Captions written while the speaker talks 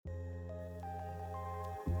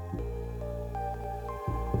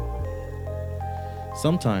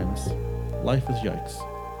Sometimes life is yikes.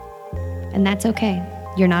 And that's okay.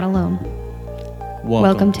 You're not alone.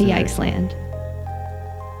 Welcome to Yikes Land.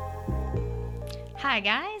 Hi,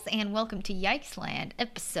 guys, and welcome to Yikes Land,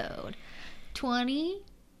 episode 20.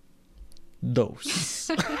 Dose.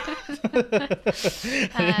 I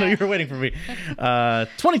didn't know you were waiting for me.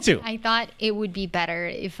 22. I thought it would be better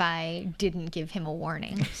if I didn't give him a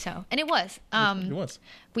warning. And it was. It was.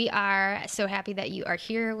 We are so happy that you are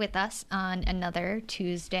here with us on another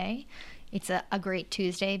Tuesday. It's a great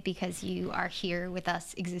Tuesday because you are here with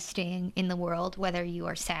us existing in the world, whether you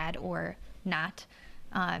are sad or not.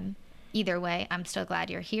 Either way, I'm still glad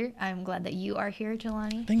you're here. I'm glad that you are here,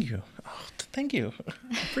 Jelani. Thank you. Oh, thank you.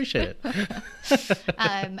 Appreciate it.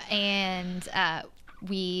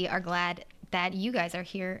 We are glad that you guys are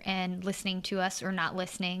here and listening to us or not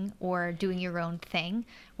listening or doing your own thing,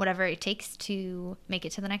 whatever it takes to make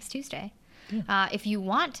it to the next Tuesday. Yeah. If you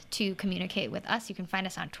want to communicate with us, you can find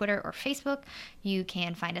us on Twitter or Facebook. You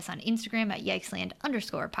can find us on Instagram at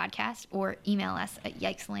yikesland_podcast or email us at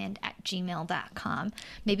yikesland@gmail.com.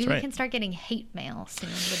 Maybe we can start getting hate mail soon.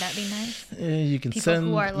 Would that be nice? You can People send.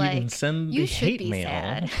 who are like, you can send you the should hate be mail.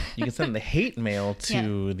 sad. You can send the hate mail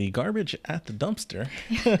to the garbage at the dumpster.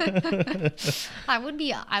 I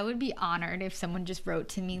would be honored if someone just wrote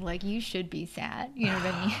to me like, you should be sad. You know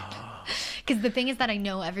what I mean? Because the thing is that I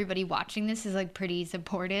know everybody watching this is like pretty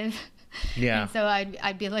supportive. Yeah. And so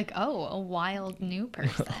I'd be like, oh, a wild new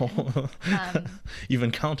person. You've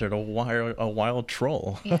encountered a wild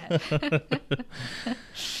troll. Yeah.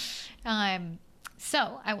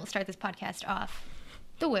 So I will start this podcast off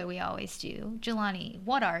the way we always do. Jelani,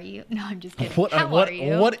 what are you? No, I'm just kidding. How are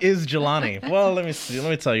you? What is Jelani? Well, let me see. Let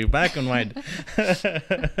me tell you. Back in my...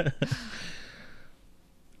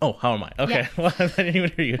 Oh, how am I? Okay. Yeah. Well, I didn't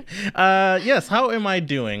even hear you. Yes, how am I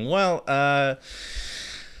doing? Well,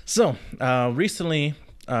 recently,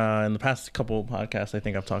 in the past couple of podcasts, I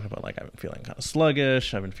think I've talked about, like, I've been feeling kind of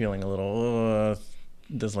sluggish. I've been feeling a little,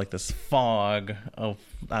 there's like this fog of,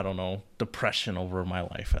 I don't know, depression over my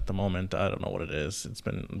life at the moment. I don't know what it is. It's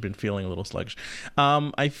been feeling a little sluggish.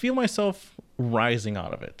 I feel myself rising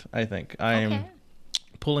out of it, I think. I'm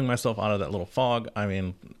pulling myself out of that little fog. I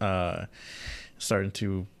mean, starting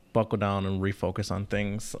to buckle down and refocus on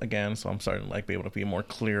things again, so I'm starting to like be able to be more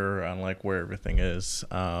clear on like where everything is.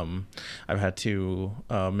 I've had to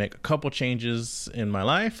make a couple changes in my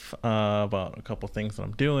life about a couple things that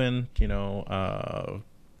I'm doing,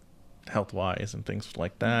 health-wise and things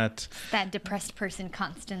like that. That depressed person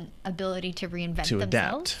constant ability to reinvent to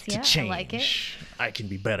themselves. Adapt, to change. I like it. I can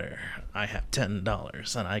be better. I have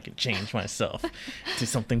 $10 and I can change myself to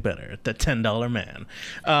something better. The $10 man.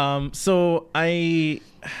 So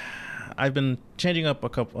I've been changing up a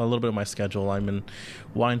little bit of my schedule. I've been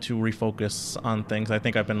wanting to refocus on things. I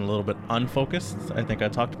think I've been a little bit unfocused. I think I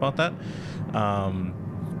talked about that.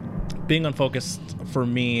 Being unfocused for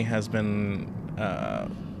me has been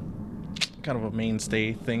kind of a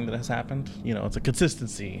mainstay thing that has happened. It's a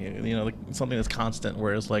consistency, like something that's constant,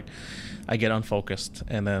 whereas like I get unfocused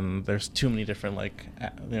and then there's too many different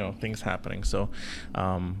things happening. So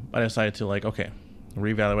I decided to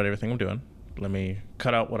reevaluate everything I'm doing. Let me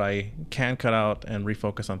cut out what I can cut out and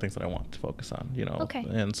refocus on things that I want to focus on, Okay.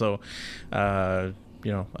 And so I've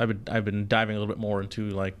been diving a little bit more into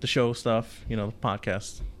like the show stuff, the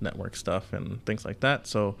podcast network stuff and things like that.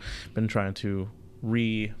 So been trying to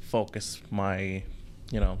refocus my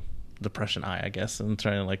depression I guess, and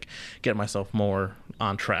trying to like get myself more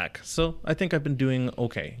on track. So I think I've been doing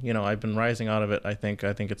okay. I've been rising out of it. I think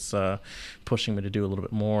it's pushing me to do a little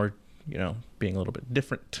bit more, being a little bit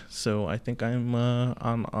different. So I think I'm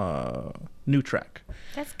on a new track.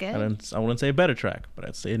 That's good. I wouldn't say a better track, but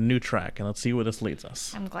I'd say a new track, and let's see where this leads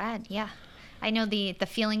us. I'm glad. Yeah, I know the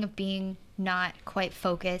feeling of being not quite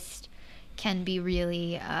focused can be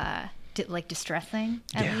really distressing,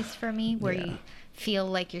 at least for me, where you feel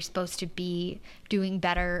like you're supposed to be doing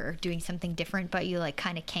better or doing something different, but you like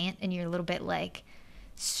kind of can't, and you're a little bit like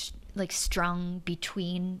strung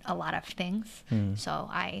between a lot of things. So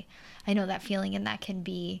I know that feeling, and that can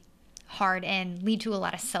be hard and lead to a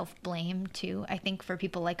lot of self-blame too, I think, for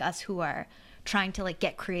people like us who are trying to like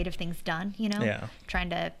get creative things done, trying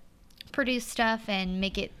to produce stuff and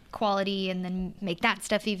make it quality and then make that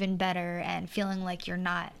stuff even better, and feeling like you're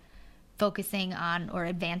not focusing on or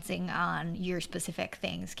advancing on your specific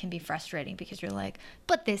things can be frustrating, because you're like,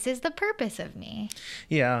 but this is the purpose of me.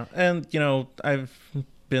 Yeah. And I've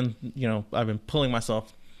been pulling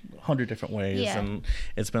myself 100 different ways. Yeah. And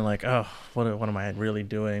it's been like, oh, what am I really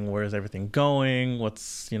doing? Where is everything going?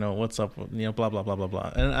 What's up, blah, blah, blah, blah,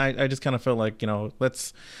 blah. And I just kind of feel like,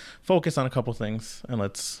 let's focus on a couple things and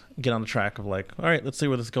let's get on the track of like, all right, let's see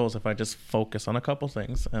where this goes if I just focus on a couple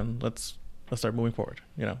things and let's start moving forward,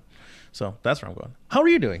 So that's where I'm going. How are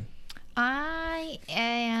you doing?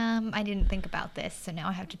 I didn't think about this, so now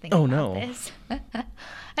I have to think about this.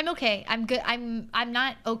 I'm okay. I'm good. I'm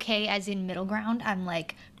not okay as in middle ground. I'm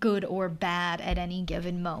like good or bad at any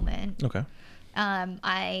given moment. Okay.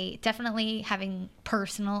 I definitely having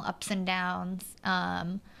personal ups and downs.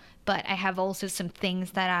 But I have also some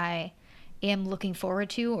things that I am looking forward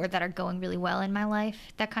to or that are going really well in my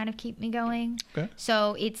life that kind of keep me going. Okay.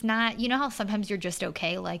 So it's not, how sometimes you're just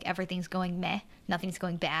okay, like everything's going meh, nothing's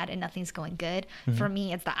going bad and nothing's going good. Mm-hmm. For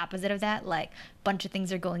me, it's the opposite of that. Like a bunch of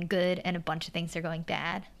things are going good and a bunch of things are going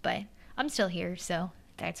bad, but I'm still here. So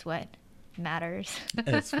that's what matters.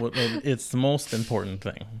 It's the most important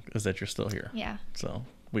thing is that you're still here. Yeah. So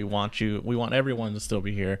we want everyone to still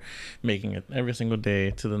be here, making it every single day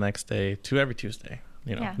to the next day to every Tuesday.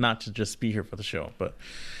 Not to just be here for the show, but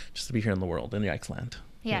just to be here in the world, in the Yikesland.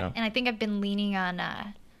 Yeah, and I think I've been leaning on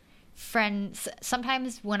friends.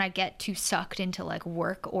 Sometimes when I get too sucked into like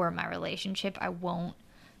work or my relationship, I won't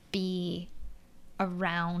be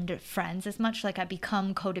around friends as much. Like I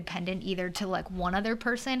become codependent either to like one other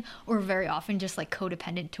person or very often just like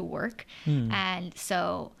codependent to work. And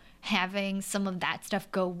so having some of that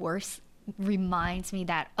stuff go worse reminds me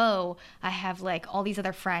that, I have like all these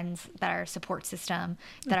other friends that are a support system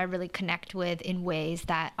that I really connect with in ways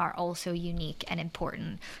that are also unique and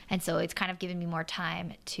important. And so it's kind of given me more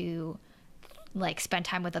time to like spend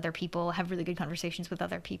time with other people, have really good conversations with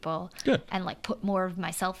other people. Good. And like put more of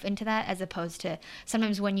myself into that, as opposed to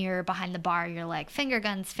sometimes when you're behind the bar, you're like finger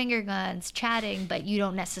guns, chatting, but you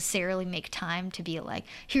don't necessarily make time to be like,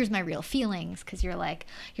 here's my real feelings. 'Cause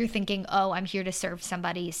you're thinking, I'm here to serve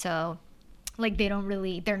somebody. So like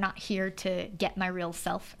they're not here to get my real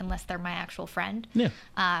self unless they're my actual friend. Yeah.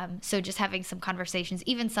 So just having some conversations,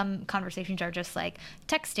 even some conversations are just like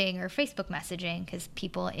texting or Facebook messaging, because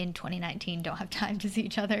people in 2019 don't have time to see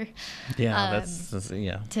each other. Yeah, that's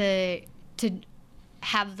yeah. To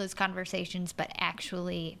have those conversations, but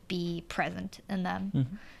actually be present in them.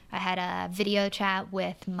 Mm-hmm. I had a video chat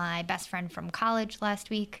with my best friend from college last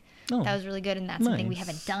week. That was really good, and that's something we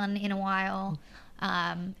haven't done in a while.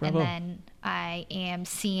 And then I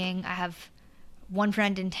have one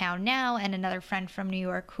friend in town now and another friend from New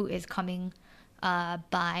York who is coming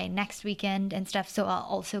by next weekend and stuff. So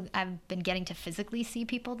I've been getting to physically see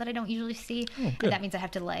people that I don't usually see. Oh, good. And that means I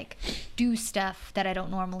have to like do stuff that I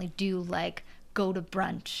don't normally do, like go to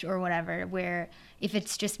brunch or whatever, where if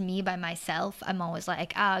it's just me by myself, I'm always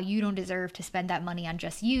like, you don't deserve to spend that money on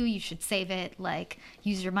just you. You should save it, like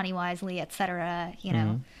use your money wisely, etc.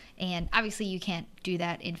 Mm-hmm. And obviously you can't do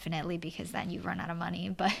that infinitely because then you run out of money.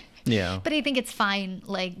 But yeah. But I think it's fine,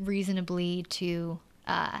 like reasonably, to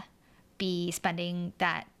be spending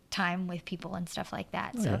that time with people and stuff like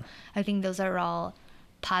that. So Yeah. I think those are all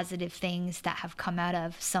positive things that have come out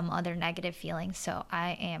of some other negative feelings. So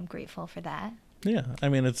I am grateful for that. Yeah. I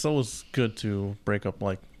mean, it's always good to break up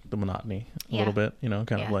like the monotony a little bit,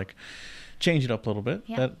 kind of like change it up a little bit.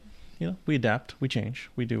 Yeah. That, we adapt, we change,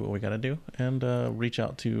 we do what we got to do, and reach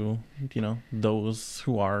out to, those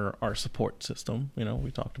who are our support system. We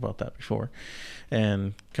talked about that before,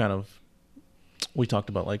 and kind of, we talked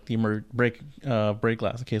about like the break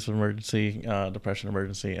glass in case of emergency, depression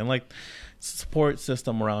emergency, and like support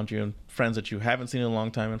system around you and friends that you haven't seen in a long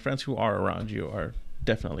time and friends who are around you are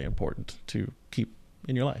definitely important to keep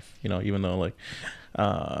in your life. Even though like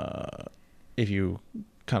if you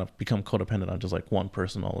kind of become codependent on just like one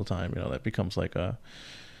person all the time, that becomes like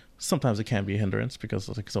sometimes it can be a hindrance because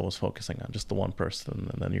it's always focusing on just the one person,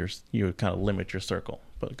 and then you kind of limit your circle.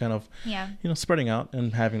 But kind of spreading out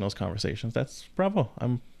and having those conversations, that's bravo.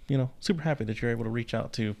 I'm super happy that you're able to reach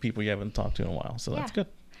out to people you haven't talked to in a while, so that's good.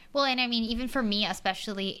 Well, and I mean, even for me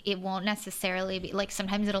especially, it won't necessarily be like,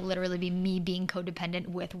 sometimes it'll literally be me being codependent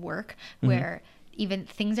with work, where even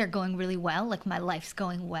things are going really well, like my life's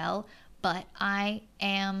going well, but I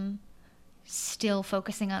am still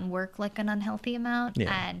focusing on work like an unhealthy amount.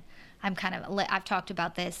 And I'm kind of, I've talked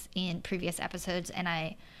about this in previous episodes, and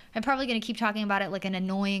I'm probably going to keep talking about it like an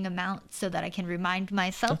annoying amount so that I can remind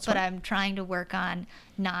myself. But I'm trying to work on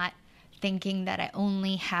not thinking that I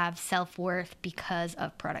only have self-worth because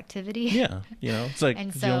of productivity. Yeah. It's like,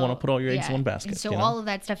 you don't want to put all your eggs in one basket. And so all of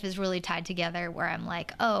that stuff is really tied together, where I'm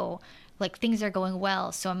like, like things are going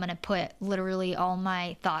well, so I'm going to put literally all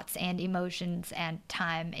my thoughts and emotions and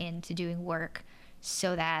time into doing work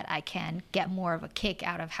so that I can get more of a kick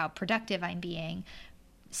out of how productive I'm being,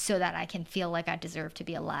 so that I can feel like I deserve to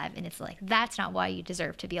be alive. And it's like, that's not why you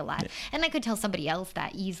deserve to be alive. Yeah. And I could tell somebody else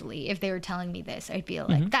that easily. If they were telling me this, I'd be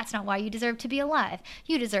like, that's not why you deserve to be alive.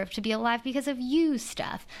 You deserve to be alive because of you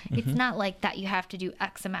stuff. It's not like that you have to do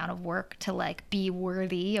X amount of work to like be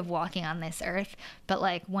worthy of walking on this earth. But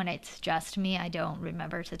like when it's just me, I don't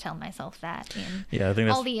remember to tell myself that in I think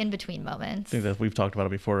all the in-between moments. I think that we've talked about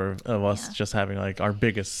it before, of us just having like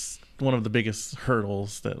one of the biggest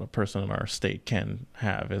hurdles that a person in our state can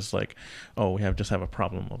have is like, we just have a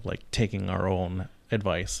problem of like taking our own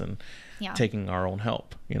advice and taking our own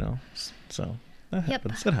help, so that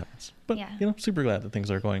happens. It happens, but super glad that things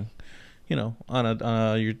are going,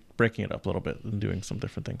 you're breaking it up a little bit and doing some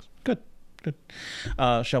different things. Good.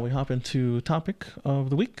 Shall we hop into topic of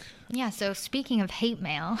the week? So speaking of hate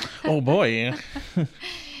mail. Oh boy.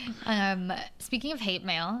 Speaking of hate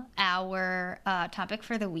mail, our topic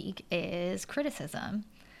for the week is criticism.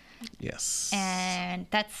 Yes. And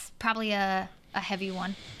that's probably a heavy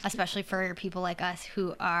one, especially for people like us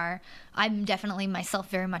who I'm definitely myself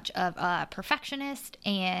very much of a perfectionist,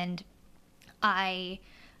 and I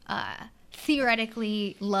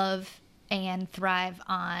theoretically love and thrive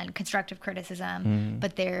on constructive criticism,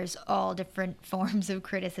 but there's all different forms of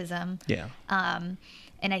criticism. Yeah.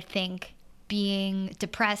 And I think being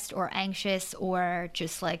depressed or anxious or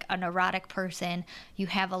just like a neurotic person, you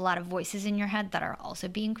have a lot of voices in your head that are also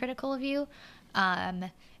being critical of you.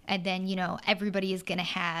 And then, everybody is going to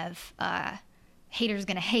have, haters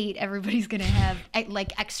going to hate, everybody's going to have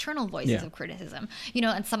like external voices of criticism,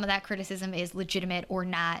 and some of that criticism is legitimate or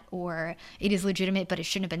not, or it is legitimate, but it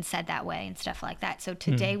shouldn't have been said that way and stuff like that. So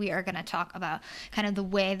today we are going to talk about kind of the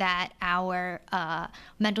way that our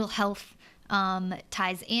mental health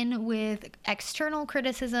ties in with external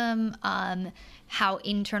criticism, how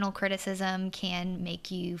internal criticism can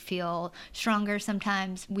make you feel stronger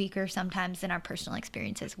sometimes, weaker sometimes, and our personal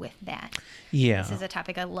experiences with that. Yeah. This is a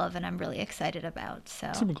topic I love and I'm really excited about.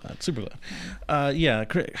 So Super glad.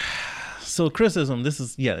 So criticism, this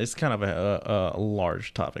is, it's kind of a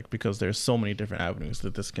large topic because there's so many different avenues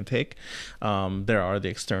that this can take. There are the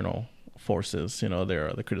external forces, there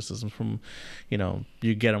are the criticisms from,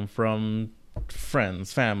 you get them from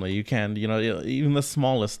friends, family. You can, even the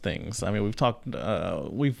smallest things. I mean,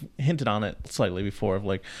 we've hinted on it slightly before of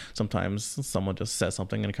like sometimes someone just says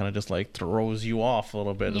something and it kind of just like throws you off a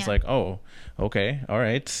little bit. It's like, oh, okay, all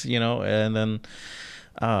right, and then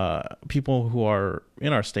people who are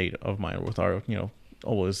in our state of mind with our,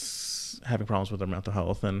 always having problems with their mental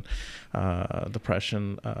health and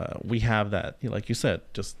depression, we have that, like you said,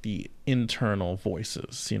 just the internal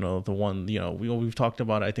voices, the one, we've talked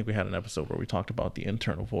about, I think we had an episode where we talked about the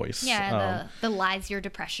internal voice. The lies your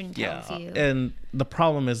depression tells you. And the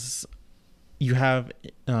problem is you have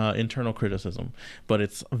internal criticism, but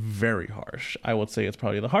it's very harsh. I would say it's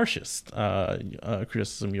probably the harshest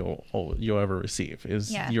criticism you'll ever receive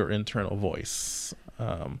is your internal voice,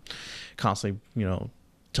 constantly,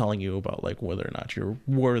 telling you about like whether or not you're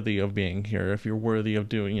worthy of being here, if you're worthy of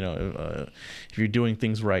doing, if you're doing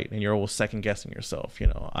things right, and you're always second guessing yourself.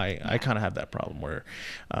 I kind of have that problem where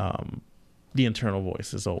the internal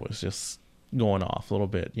voice is always just going off a little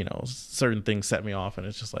bit. Certain things set me off and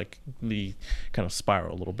it's just like the kind of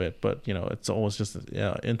spiral a little bit, but it's always just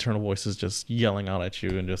internal voices just yelling out at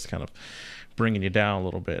you and just kind of bringing you down a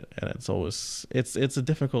little bit. And it's always it's a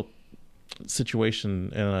difficult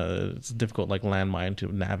situation, and it's a difficult like landmine to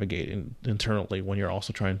navigate internally when you're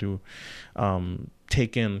also trying to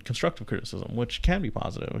take in constructive criticism, which can be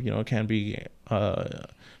positive, it can be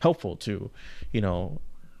helpful to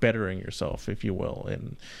bettering yourself, if you will.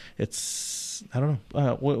 And it's, I don't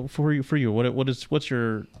know, for you what's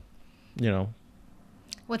your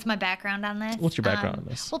what's my background on this? What's your background on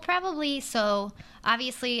this? Well, probably, so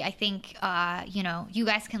obviously I think you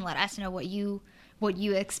guys can let us know what you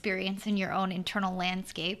experience in your own internal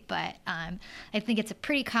landscape. But I think it's a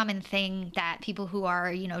pretty common thing that people who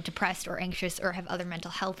are, depressed or anxious or have other mental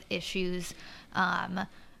health issues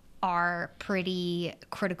are pretty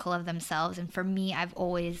critical of themselves. And for me, I've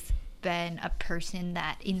always been a person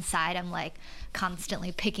that inside I'm like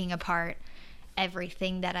constantly picking apart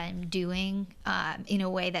everything that I'm doing in a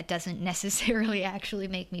way that doesn't necessarily actually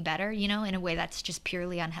make me better, in a way that's just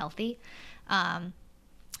purely unhealthy. And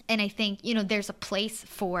I think, there's a place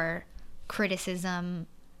for criticism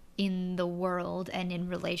in the world and in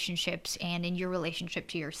relationships and in your relationship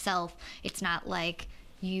to yourself. It's not like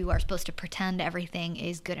you are supposed to pretend everything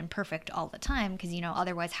is good and perfect all the time because,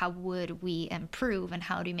 otherwise how would we improve and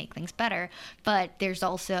how do we make things better? But there's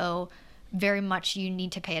also very much you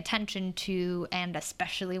need to pay attention to, and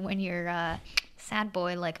especially when you're a sad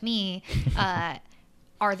boy like me,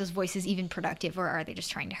 are those voices even productive, or are they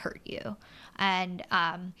just trying to hurt you? And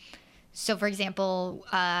so, for example,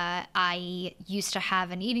 I used to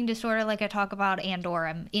have an eating disorder like I talk about, or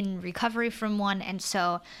I'm in recovery from one. And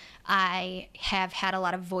so I have had a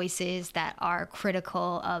lot of voices that are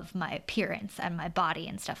critical of my appearance and my body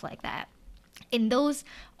and stuff like that. And those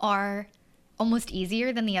are almost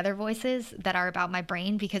easier than the other voices that are about my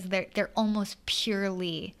brain, because they're almost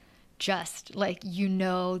purely just like,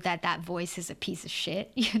 that voice is a piece of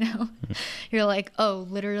shit, You're like, oh,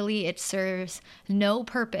 literally it serves no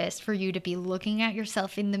purpose for you to be looking at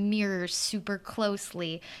yourself in the mirror super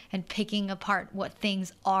closely and picking apart what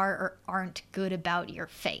things are or aren't good about your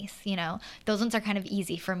face. Those ones are kind of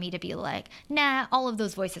easy for me to be like, nah, all of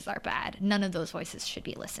those voices are bad. None of those voices should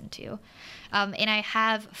be listened to. And I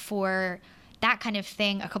have, for that kind of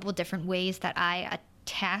thing, a couple of different ways that I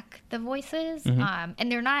attack the voices.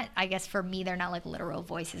 And they're not, I guess for me, they're not like literal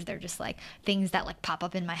voices. They're just like things that like pop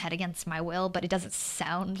up in my head against my will, but it doesn't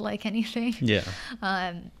sound like anything. Yeah.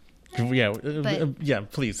 Yeah,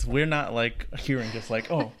 please. We're not like hearing just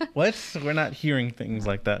like, oh, what? We're not hearing things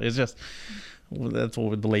like that. It's just, that's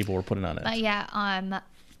what the label we're putting on it.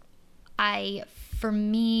 For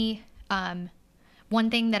me, one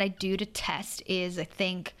thing that I do to test is I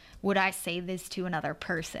think, would I say this to another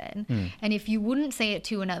person? And if you wouldn't say it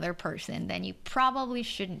to another person, then you probably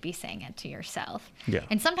shouldn't be saying it to yourself. Yeah.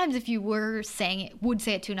 And sometimes if you would say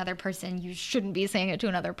it to another person, you shouldn't be saying it to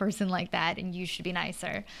another person like that, and you should be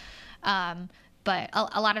nicer. But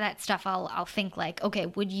a lot of that stuff, I'll think like, okay,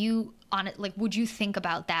 would you think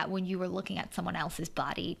about that when you were looking at someone else's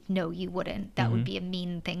body? No, you wouldn't. That would be a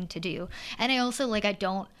mean thing to do. And I also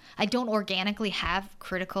I don't organically have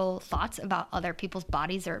critical thoughts about other people's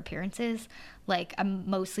bodies or appearances. Like I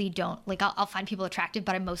mostly don't, I'll find people attractive,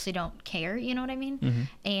 but I mostly don't care. You know what I mean?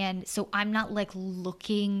 And so I'm not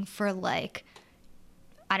looking for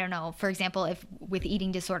I don't know, for example, if with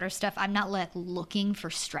eating disorder stuff, I'm not looking for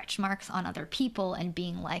stretch marks on other people and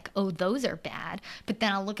being like, oh, those are bad. But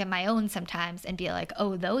then I'll look at my own sometimes and be like,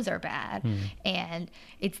 oh, those are bad. And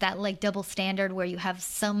it's that double standard where you have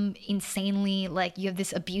some insanely, you have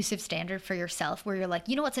this abusive standard for yourself where you're like,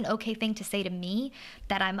 what's an okay thing to say to me?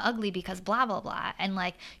 That I'm ugly because blah, blah, blah. And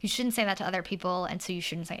you shouldn't say that to other people. And so you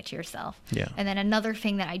shouldn't say it to yourself. Yeah. And then another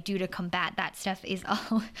thing that I do to combat that stuff is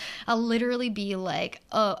I'll literally be like,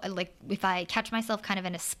 if I catch myself kind of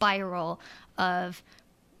in a spiral of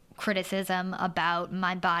criticism about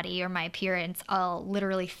my body or my appearance, I'll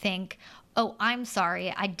literally think, oh, I'm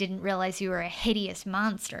sorry, I didn't realize you were a hideous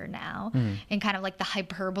monster now. And kind of the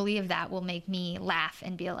hyperbole of that will make me laugh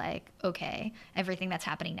and be like, okay, everything that's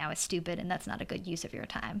happening now is stupid and that's not a good use of your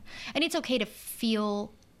time. And it's okay to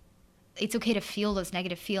feel those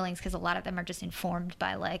negative feelings, because a lot of them are just informed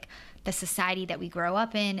by the society that we grow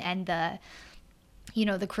up in and the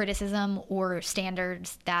criticism or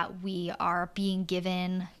standards that we are being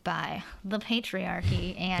given by the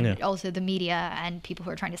patriarchy and also the media and people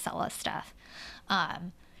who are trying to sell us stuff.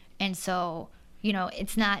 And so,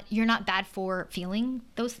 you're not bad for feeling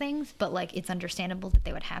those things, but it's understandable that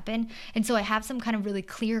they would happen. And so I have some kind of really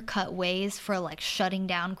clear cut ways for shutting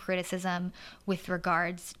down criticism with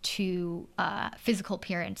regards to physical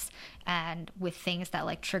appearance and with things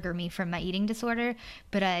that trigger me from my eating disorder.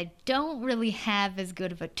 But I don't really have as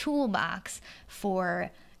good of a toolbox for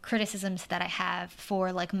criticisms that I have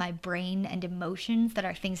for my brain and emotions that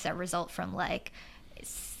are things that result from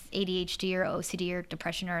ADHD or OCD or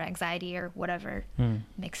depression or anxiety or whatever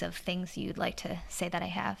mix of things you'd like to say that I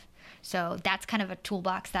have. So that's kind of a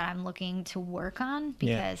toolbox that I'm looking to work on,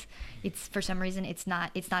 because it's, for some reason, it's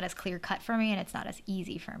not as clear cut for me and it's not as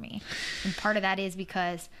easy for me. And part of that is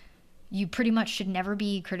because you pretty much should never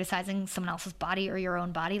be criticizing someone else's body or your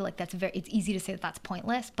own body. It's easy to say that that's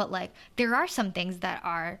pointless, but there are some things that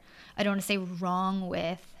are, I don't want to say wrong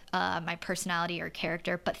with my personality or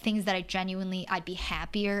character, but things that I'd be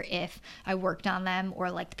happier if I worked on them,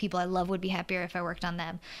 or the people I love would be happier if I worked on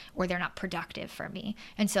them, or they're not productive for me.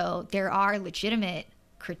 And so there are legitimate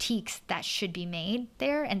critiques that should be made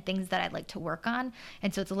there and things that I'd like to work on.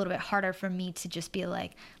 And so it's a little bit harder for me to just be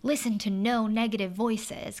listen to no negative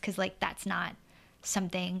voices, because that's not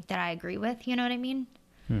something that I agree with. You know what I mean?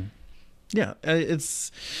 Yeah,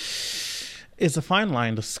 it's a fine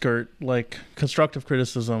line to skirt constructive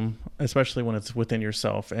criticism, especially when it's within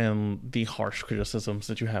yourself, and the harsh criticisms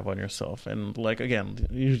that you have on yourself. And again,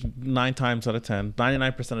 9 times out of 10,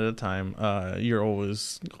 99% of the time, you're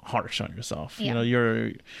always harsh on yourself. Yeah.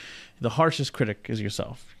 You're the harshest critic is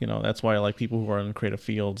yourself. That's why people who are in creative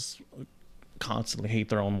fields constantly hate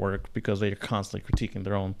their own work because they're constantly critiquing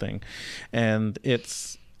their own thing. And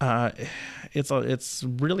it's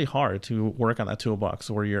really hard to work on that toolbox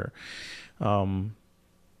where you're,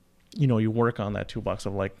 you work on that toolbox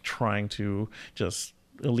of like trying to just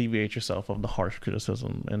alleviate yourself of the harsh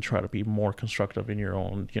criticism and try to be more constructive in your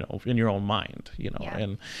own, in your own mind, Yeah.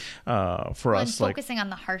 and for us, and like focusing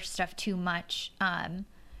on the harsh stuff too much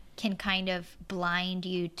can kind of blind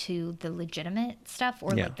you to the legitimate stuff,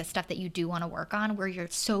 or Yeah. like the stuff that you do want to work on, where you're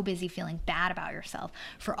so busy feeling bad about yourself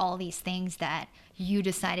for all these things that you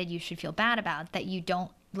decided you should feel bad about, that you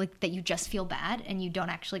don't like, that you just feel bad and you don't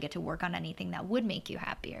actually get to work on anything that would make you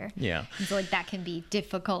happier. Yeah. And so like that can be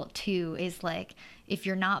difficult too, is like if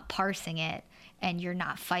you're not parsing it and you're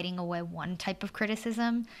not fighting away one type of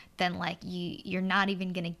criticism, then like you're not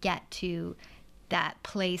even going to get to that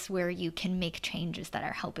place where you can make changes that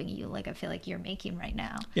are helping you, like I feel like you're making right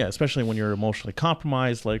now. Yeah, especially when you're emotionally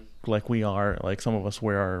compromised, like we are. Like some of us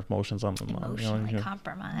wear our emotions on them. Emotionally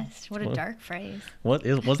compromised. What a dark phrase. Was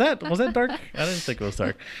that dark? I didn't think it was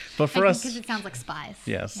dark. But for us, because it sounds like spies.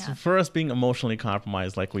 yes, Yeah. for us being emotionally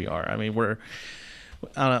compromised like we are, I mean, we're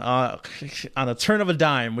on a turn of a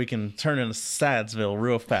dime, we can turn into Sadsville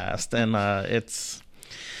real fast, and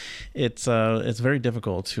it's very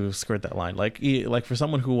difficult to skirt that line. Like for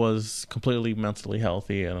someone who was completely mentally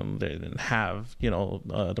healthy and they didn't have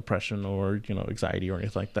depression or anxiety or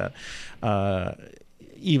anything like that,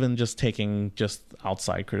 even just taking just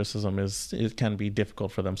outside criticism it can be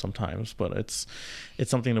difficult for them sometimes. But it's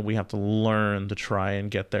something that we have to learn to try and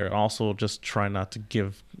get there. Also, just try not to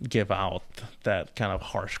give out that kind of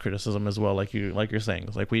harsh criticism as well. Like you're saying,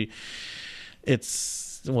 it's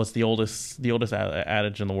what's the oldest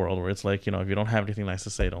adage in the world, where it's like, if you don't have anything nice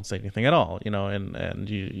to say, don't say anything at all, and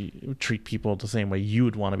you treat people the same way you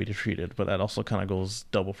would want to be treated. But that also kind of goes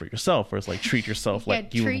double for yourself, where it's like treat yourself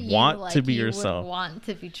like you would want to be yourself, want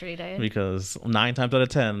to be treated. Because 9 times out of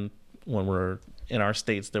 10, when we're in our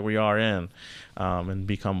states that we are in, and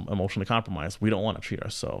become emotionally compromised, we don't want to treat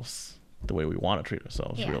ourselves the way we want to treat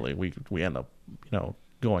ourselves. Yeah. Really, we end up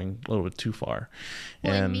going a little bit too far.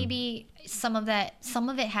 Well, and maybe some of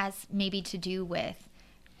it has maybe to do with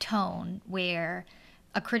tone, where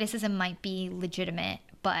a criticism might be legitimate,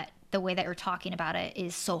 but the way that you're talking about it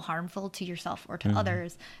is so harmful to yourself or to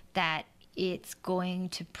others that it's going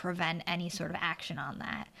to prevent any sort of action on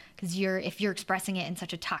that. Because if you're expressing it in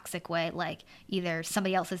such a toxic way, like either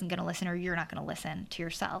somebody else isn't going to listen or you're not going to listen to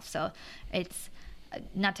yourself. So it's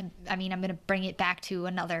I'm going to bring it back to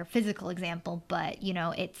another physical example, but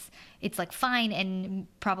it's like fine and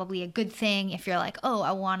probably a good thing if you're like, oh,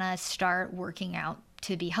 I want to start working out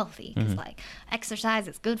to be healthy, because like exercise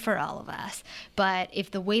is good for all of us. But if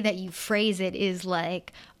the way that you phrase it is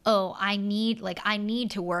like, oh, I need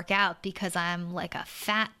to work out because I'm like a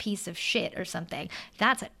fat piece of shit or something,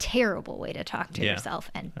 that's a terrible way to talk to yourself,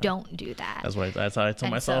 and don't do that. That's how I tell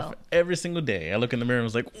myself every single day. I look in the mirror and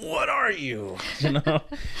was like, what are you?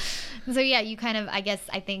 So yeah, you kind of,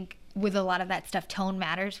 I think with a lot of that stuff, tone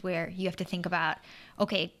matters, where you have to think about,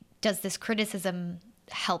 okay, does this criticism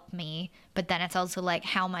help me? But then it's also like,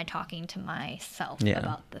 how am I talking to myself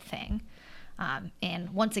about the thing?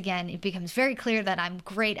 And once again, it becomes very clear that I'm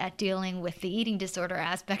great at dealing with the eating disorder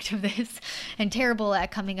aspect of this and terrible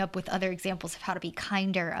at coming up with other examples of how to be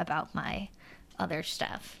kinder about my other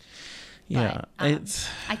stuff. Yeah. But,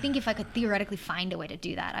 I think if I could theoretically find a way to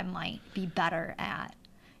do that, I might be better at,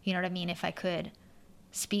 you know what I mean? If I could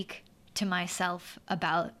speak to myself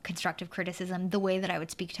about constructive criticism the way that I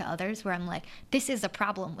would speak to others, where I'm like, this is a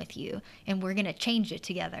problem with you and we're going to change it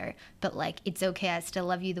together, but like, it's okay, I still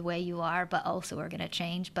love you the way you are, but also we're going to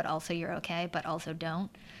change, but also you're okay, but also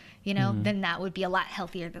don't, then that would be a lot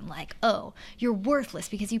healthier than like, oh, you're worthless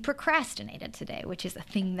because you procrastinated today, which is a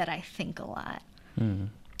thing that I think a lot.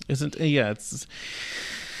 It's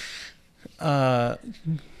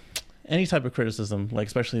any type of criticism, like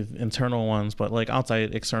especially internal ones, but like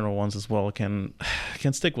outside external ones as well, can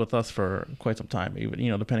stick with us for quite some time,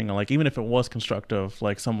 even depending on, like, even if it was constructive,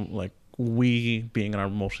 like we being in our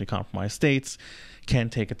emotionally compromised states can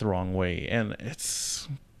take it the wrong way. And it's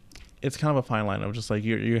kind of a fine line of just like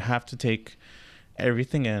you have to take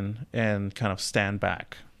everything in and kind of stand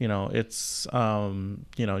back. You don't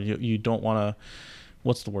want to,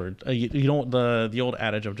 what's the word? You don't, the old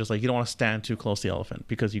adage of just like, you don't want to stand too close to the elephant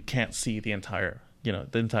because you can't see the entire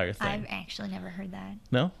thing. I've actually never heard that.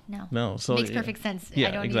 No. So makes perfect sense. Yeah,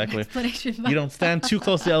 I don't exactly. need an explanation. You don't stand too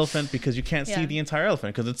close to the elephant because you can't see the entire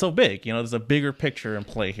elephant because it's so big. There's a bigger picture in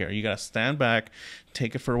play here. You got to stand back,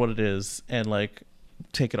 take it for what it is, and like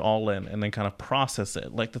take it all in and then kind of process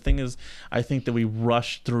it. Like the thing is, I think that we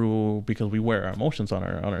rush through because we wear our emotions on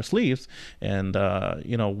our sleeves, and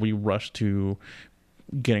you know, we rush to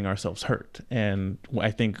getting ourselves hurt. And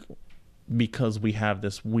I think because we have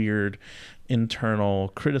this weird internal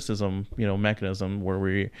criticism, you know, mechanism where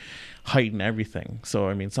we heighten everything. So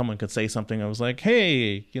I mean, someone could say something. I was like,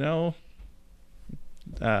 hey, you know,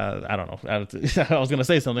 I don't know. I was gonna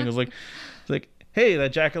say something. It was like, hey,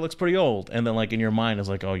 that jacket looks pretty old. And then like in your mind is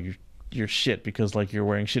like, oh, you're shit because like you're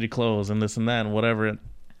wearing shitty clothes and this and that and whatever,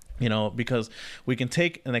 you know, because we can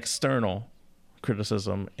take an external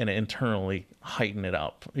criticism and internally heighten it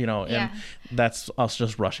up, you know, and that's us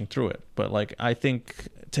just rushing through it. But like, I think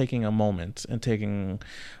taking a moment and taking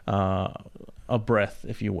a breath,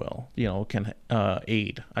 if you will, you know, can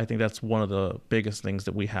aid. I think that's one of the biggest things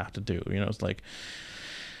that we have to do. You know, it's like,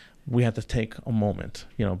 we have to take a moment,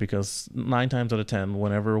 you know, because 9 times out of 10,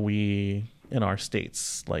 whenever we in our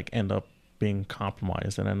states like end up being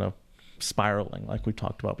compromised and end up spiraling like we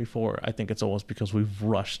talked about before, I think it's always because we've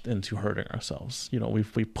rushed into hurting ourselves. You know, we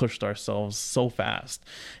pushed ourselves so fast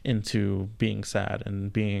into being sad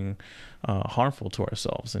and being harmful to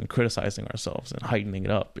ourselves and criticizing ourselves and heightening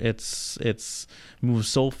it up. It's moves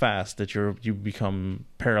so fast that you become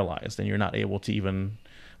paralyzed and you're not able to even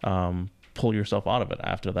pull yourself out of it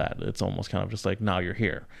after that. It's almost kind of just like, now you're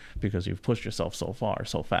here because you've pushed yourself so far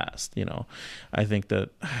so fast, you know. I think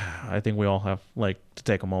we all have like to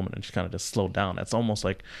take a moment and just kind of just slow down. That's almost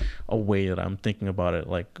like a way that I'm thinking about it,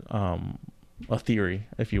 like a theory,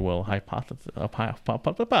 if you will, hypothesis.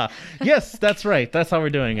 Yes, that's right. That's how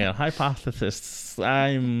we're doing it. Hypothesis.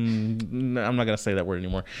 I'm not gonna say that word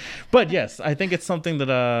anymore, but yes, I think it's something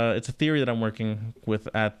that it's a theory that I'm working with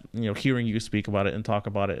at, you know, hearing you speak about it and talk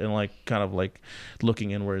about it and like kind of like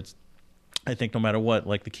looking inwards. I think no matter what,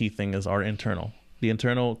 like the key thing is the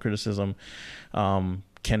internal criticism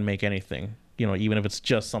can make anything, you know, even if it's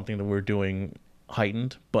just something that we're doing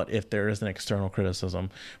heightened. But if there is an external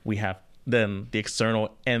criticism, we have then the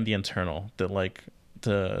external and the internal that like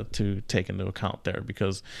to take into account there,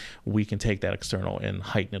 because we can take that external and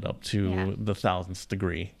heighten it up to the 1000th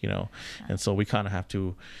degree, you know. And so we kind of have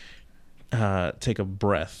to take a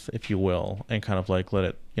breath, if you will, and kind of like let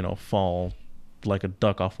it, you know, fall like a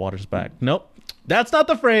duck off water's back. Nope, that's not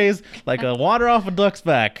the phrase. Like a water off a duck's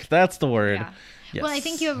back. That's the word. Yes. Well, I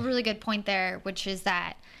think you have a really good point there, which is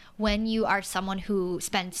that when you are someone who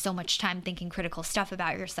spends so much time thinking critical stuff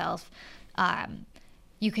about yourself,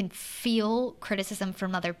 you can feel criticism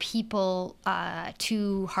from other people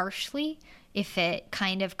too harshly if it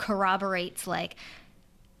kind of corroborates like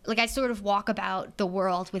I sort of walk about the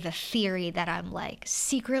world with a theory that I'm like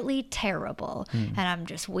secretly terrible and I'm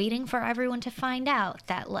just waiting for everyone to find out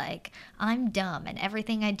that like I'm dumb and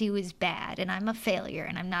everything I do is bad and I'm a failure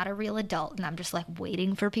and I'm not a real adult, and I'm just like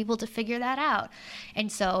waiting for people to figure that out.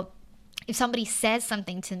 And so if somebody says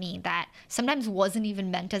something to me that sometimes wasn't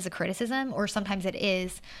even meant as a criticism, or sometimes it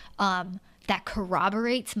is, that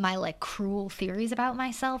corroborates my like cruel theories about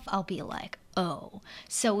myself, I'll be like, oh,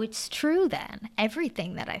 so it's true then.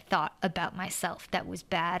 Everything that I thought about myself that was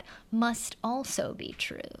bad must also be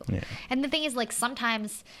true. Yeah. And the thing is, like,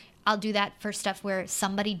 sometimes I'll do that for stuff where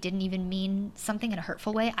somebody didn't even mean something in a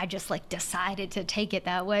hurtful way. I just like decided to take it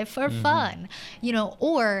that way for fun, you know.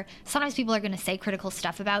 Or sometimes people are going to say critical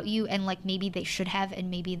stuff about you and like maybe they should have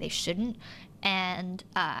and maybe they shouldn't. And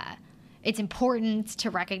it's important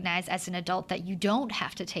to recognize as an adult that you don't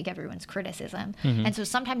have to take everyone's criticism. And so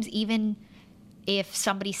sometimes even if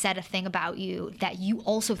somebody said a thing about you that you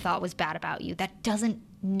also thought was bad about you, that doesn't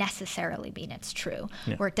necessarily mean it's true,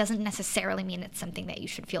 or it doesn't necessarily mean it's something that you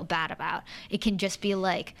should feel bad about. It can just be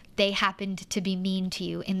like they happened to be mean to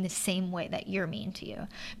you in the same way that you're mean to you.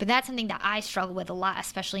 But that's something that I struggle with a lot,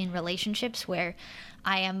 especially in relationships where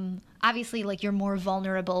I am obviously like you're more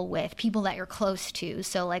vulnerable with people that you're close to.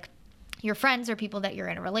 So like your friends or people that you're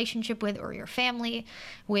in a relationship with, or your family,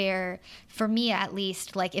 where for me at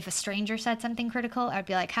least, like if a stranger said something critical, I'd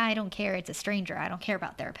be like, hi, I don't care, it's a stranger, I don't care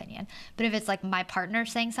about their opinion. But if it's like my partner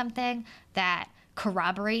saying something that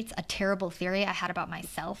corroborates a terrible theory I had about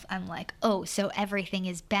myself, I'm like, oh, so everything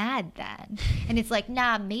is bad then. And it's like,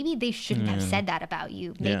 nah, maybe they shouldn't have said that about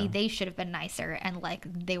you. Maybe they should have been nicer, and like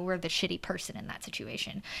they were the shitty person in that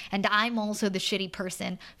situation. And I'm also the shitty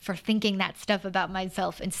person for thinking that stuff about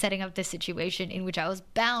myself and setting up this situation in which I was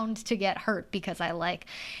bound to get hurt, because I like,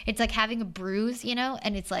 it's like having a bruise, you know,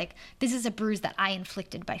 and it's like, this is a bruise that I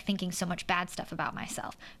inflicted by thinking so much bad stuff about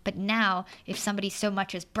myself. But now if somebody so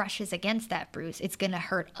much as brushes against that bruise, it's going to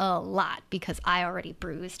hurt a lot because I already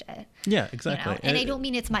bruised it. Yeah, exactly. You know? And I don't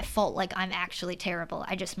mean it's my fault, like I'm actually terrible.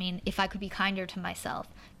 I just mean if I could be kinder to myself,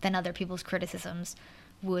 then other people's criticisms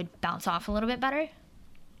would bounce off a little bit better.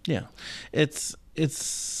 Yeah, it's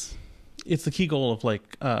the key goal of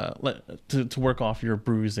like to work off your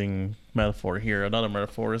bruising metaphor here. Another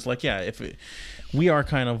metaphor is like, we are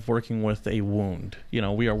kind of working with a wound.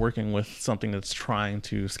 We are working with something that's trying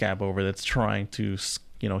to scab over, that's trying to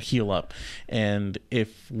heal up, and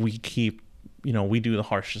if we keep we do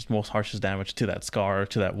the most harshest damage to that scar,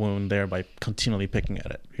 to that wound there, by continually picking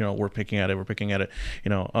at it. We're picking at it,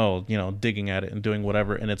 digging at it and doing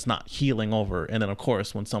whatever, and it's not healing over. And then of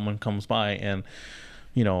course, when someone comes by and,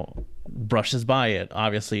 brushes by it,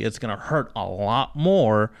 obviously it's going to hurt a lot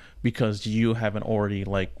more because you haven't already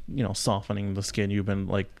softening the skin. You've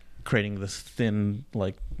been creating this thin,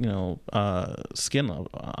 skin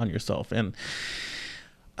on yourself. And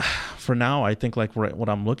for now, I think what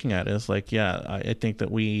I'm looking at is I think that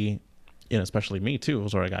we, and especially me too,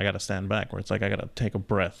 is where I got to stand back, where it's I got to take a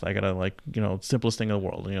breath. I got to simplest thing in the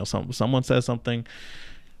world. Someone says something,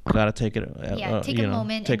 I got to take it. Take a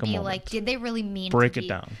moment and be like, did they really mean break it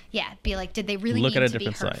down? Yeah, be like, did they really look mean at to be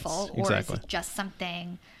hurtful, sides. Or exactly. is it just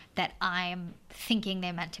something that I'm thinking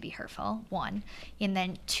they meant to be hurtful, one, and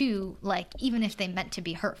then two, even if they meant to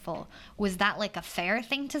be hurtful, was that a fair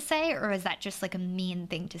thing to say, or is that just a mean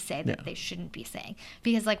thing to say that they shouldn't be saying?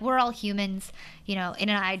 Because we're all humans, in an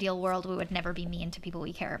ideal world we would never be mean to people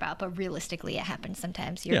we care about, but realistically it happens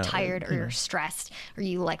sometimes. You're tired or you're stressed or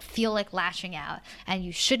you feel like lashing out, and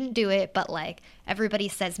you shouldn't do it, but everybody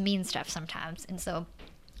says mean stuff sometimes. And so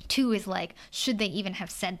two is should they even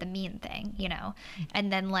have said the mean thing,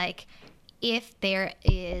 and then if there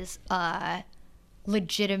is a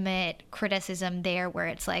legitimate criticism there where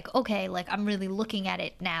it's okay, I'm really looking at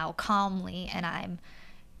it now calmly and I'm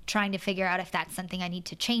trying to figure out if that's something I need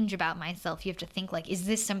to change about myself. You have to think is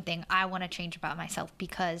this something I want to change about myself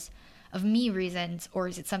because of me reasons, or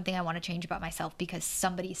is it something I want to change about myself because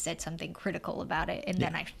somebody said something critical about it and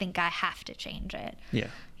then I think I have to change it.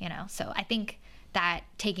 So I think that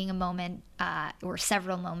taking a moment or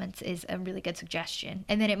several moments is a really good suggestion.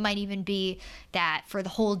 And then it might even be that for the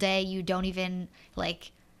whole day you don't even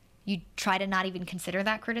you try to not even consider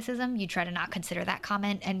that criticism, you try to not consider that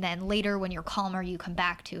comment, and then later when you're calmer you come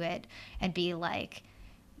back to it and be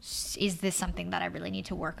is this something that I really need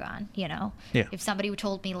to work on? If somebody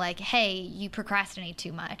told me hey, you procrastinate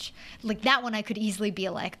too much, that one I could easily be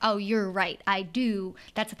oh, you're right, I do.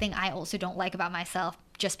 That's a thing I also don't like about myself,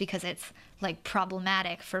 just because it's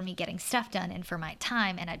problematic for me getting stuff done and for my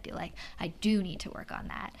time. And I'd be I do need to work on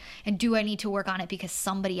that. And do I need to work on it because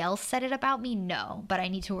somebody else said it about me? No, but I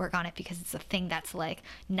need to work on it because it's a thing that's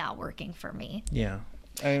not working for me.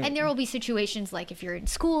 And there will be situations if you're in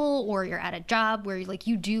school or you're at a job where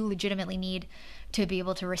you do legitimately need to be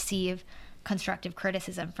able to receive constructive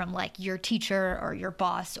criticism from your teacher or your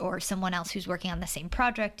boss or someone else who's working on the same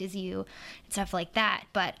project as you and stuff like that.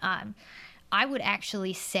 But I would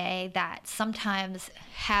actually say that sometimes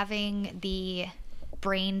having the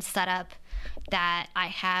brain setup that I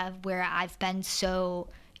have, where I've been so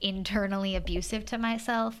internally abusive to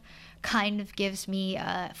myself, kind of gives me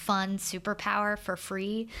a fun superpower for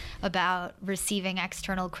free about receiving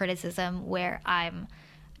external criticism, where I'm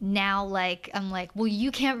now well,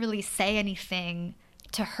 you can't really say anything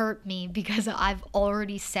to hurt me because I've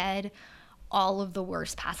already said all of the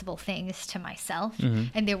worst possible things to myself,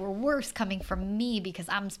 and they were worse coming from me because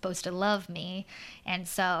I'm supposed to love me. And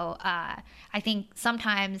so I think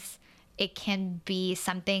sometimes it can be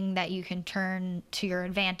something that you can turn to your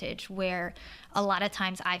advantage, where a lot of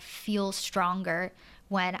times I feel stronger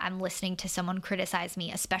when I'm listening to someone criticize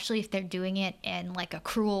me, especially if they're doing it in a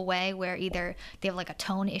cruel way, where either they have a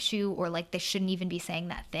tone issue or they shouldn't even be saying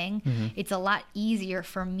that thing. It's a lot easier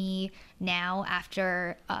for me now,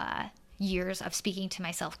 after years of speaking to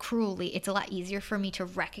myself cruelly, it's a lot easier for me to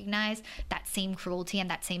recognize that same cruelty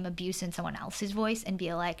and that same abuse in someone else's voice and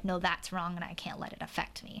be no, that's wrong and I can't let it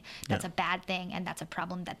affect me. That's a bad thing and that's a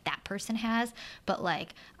problem that that person has, but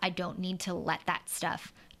I don't need to let that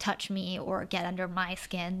stuff touch me or get under my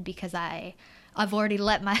skin because I've already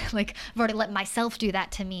let myself do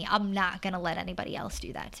that to me. I'm not going to let anybody else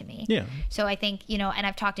do that to me. So I think, and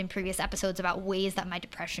I've talked in previous episodes about ways that my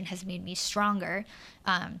depression has made me stronger.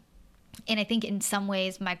 And I think in some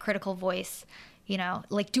ways my critical voice,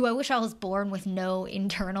 do I wish I was born with no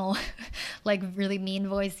internal, really mean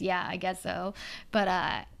voice? Yeah, I guess so.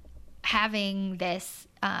 But having this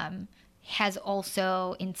has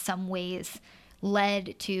also in some ways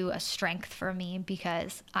led to a strength for me,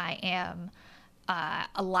 because I am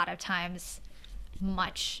a lot of times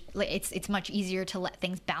it's much easier to let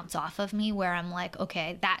things bounce off of me, where I'm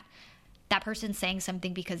okay, that person's saying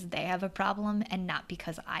something because they have a problem and not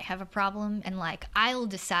because I have a problem. And like, I'll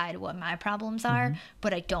decide what my problems are,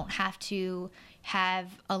 but I don't have to have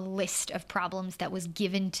a list of problems that was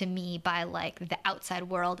given to me by like the outside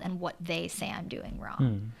world and what they say I'm doing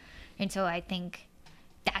wrong. And so I think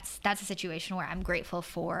that's a situation where I'm grateful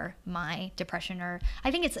for my depression, or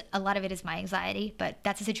I think it's a lot of it is my anxiety, but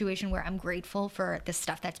that's a situation where I'm grateful for the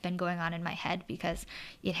stuff that's been going on in my head, because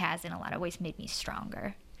it has in a lot of ways made me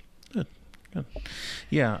stronger. Good.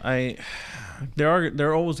 Yeah, there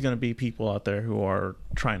are always going to be people out there who are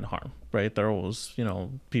trying to harm, right? There are always,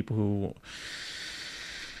 people who,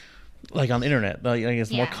 like on the internet, I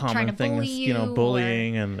guess more common thing is,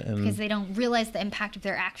 bullying and because they don't realize the impact of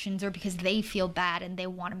their actions, or because they feel bad and they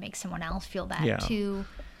want to make someone else feel bad too.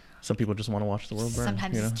 Some people just want to watch the world burn.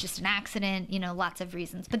 Sometimes it's just an accident, lots of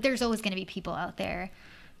reasons. But there's always going to be people out there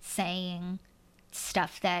saying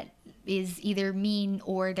stuff that is either mean,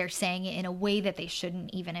 or they're saying it in a way that they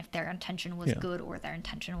shouldn't, even if their intention was good or their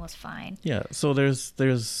intention was fine. Yeah. So there's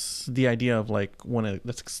the idea of like when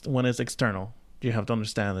it's external, you have to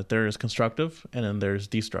understand that there is constructive and then there's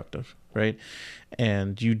destructive, right?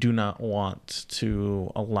 And you do not want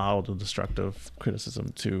to allow the destructive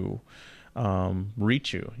criticism to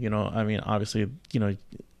reach you. I mean, obviously,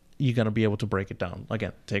 you got to be able to break it down.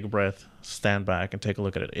 Again, take a breath, stand back, and take a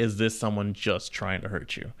look at it. Is this someone just trying to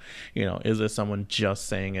hurt you? Is this someone just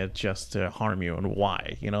saying it just to harm you? And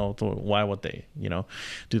why? Why would they?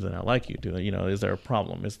 Do they not like you? Is there a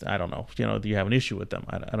problem? I don't know. Do you have an issue with them?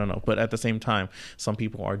 I don't know. But at the same time, some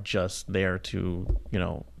people are just there to,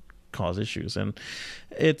 cause issues, and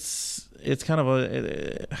it's kind of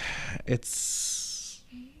it's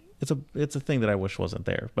a thing that I wish wasn't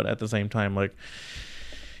there. But at the same time, like,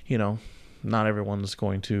 not everyone's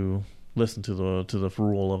going to listen to the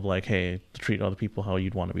rule of like, hey, treat other people how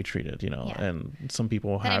you'd want to be treated, and some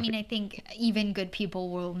people have. I mean, I think even good people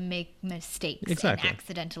will make mistakes and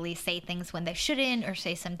accidentally say things when they shouldn't, or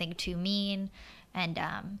say something too mean, and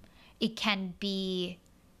it can be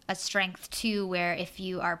a strength too, where if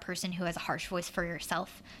you are a person who has a harsh voice for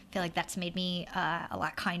yourself, I feel like that's made me a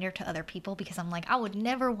lot kinder to other people, because I'm like, I would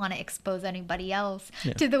never want to expose anybody else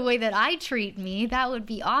to the way that I treat me. That would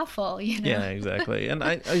be awful, Yeah, exactly. And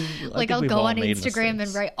I like, I'll go on Instagram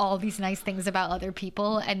and write all these nice things about other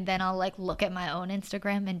people, and then I'll like look at my own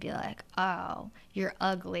Instagram and be like, oh, you're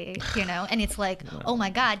ugly, and it's like, oh my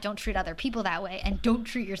God, don't treat other people that way, and don't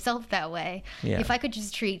treat yourself that way. If I could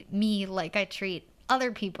just treat me like I treat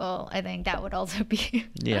other people, I think that would also be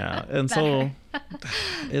and so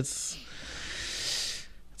it's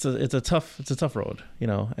a tough road,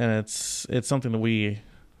 and it's something that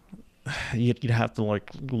you'd have to like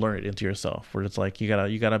learn it into yourself, where it's like you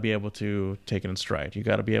gotta be able to take it in stride. You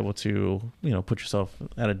gotta be able to put yourself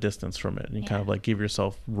at a distance from it, and kind of like give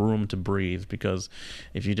yourself room to breathe, because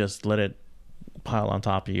if you just let it pile on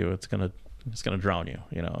top of you, it's gonna drown you,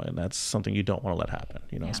 and that's something you don't want to let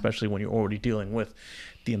happen, especially when you're already dealing with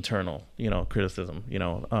the internal, criticism,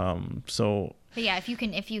 so. But yeah, if you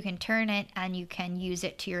can turn it and you can use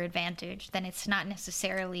it to your advantage, then it's not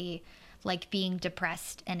necessarily like being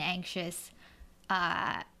depressed and anxious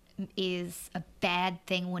is a bad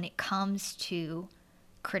thing when it comes to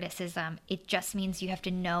criticism. It just means you have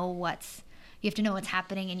to know what's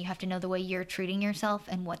happening, and you have to know the way you're treating yourself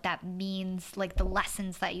and what that means, like the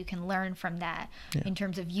lessons that you can learn from that in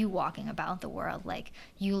terms of you walking about the world. Like,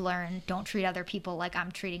 you learn, don't treat other people like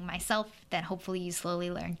I'm treating myself. Then hopefully you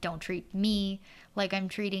slowly learn, don't treat me like I'm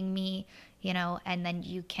treating me, and then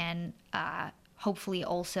you can hopefully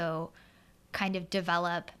also kind of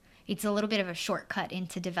develop, it's a little bit of a shortcut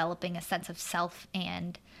into developing a sense of self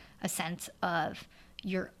and a sense of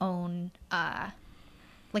your own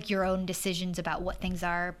your own decisions about what things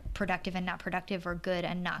are productive and not productive, or good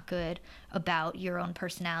and not good, about your own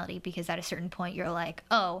personality. Because at a certain point you're like,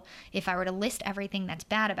 oh, if I were to list everything that's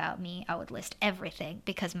bad about me, I would list everything,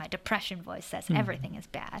 because my depression voice says everything is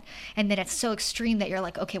bad. And then it's so extreme that you're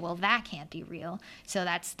like, okay, well, that can't be real. So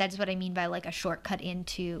that's what I mean by like a shortcut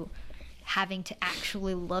into having to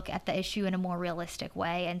actually look at the issue in a more realistic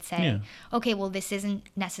way and say, okay, well, this isn't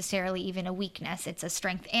necessarily even a weakness. It's a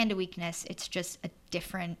strength and a weakness. It's just a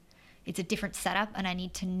different setup, and I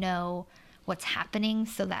need to know what's happening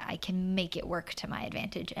so that I can make it work to my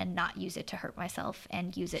advantage and not use it to hurt myself,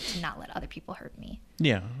 and use it to not let other people hurt me.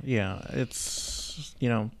 Yeah. It's,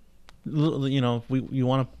 you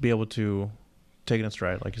want to be able to take it in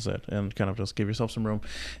stride, like you said, and kind of just give yourself some room.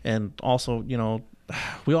 And also,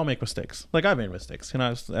 we all make mistakes. Like, I made mistakes. I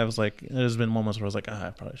was like, there's been moments where I was like,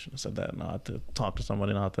 I probably shouldn't have said that. And I have to talk to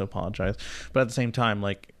somebody, and I have to apologize. But at the same time,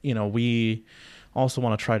 like, we also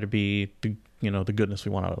want to try to be the goodness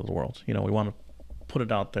we want out of the world. We want to put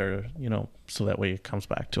it out there, so that way it comes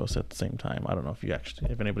back to us at the same time. I don't know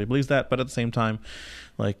if anybody believes that, but at the same time,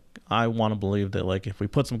 like, I want to believe that, like, if we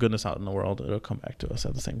put some goodness out in the world, it'll come back to us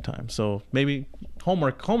at the same time. So maybe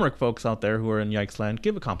homework folks out there who are in Yikes Land,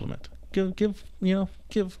 give a compliment. Give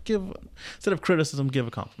instead of criticism, give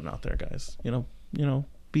a compliment out there, guys.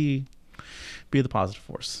 Be the positive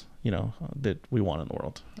force, that we want in the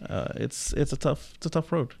world. It's a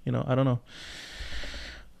tough road. I don't know.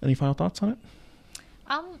 Any final thoughts on it?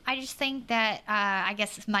 I just think that I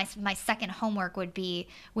guess my second homework would be,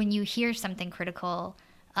 when you hear something critical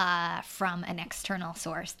from an external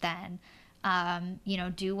source, then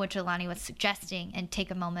do what Jelani was suggesting and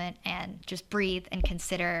take a moment and just breathe and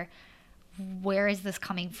consider, where is this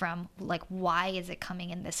coming from? Like, why is it coming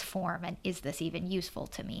in this form? And is this even useful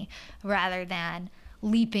to me? Rather than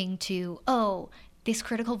leaping to, oh, this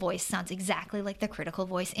critical voice sounds exactly like the critical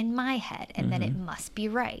voice in my head, and then it must be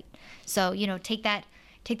right. So, take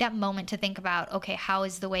that moment to think about, okay, how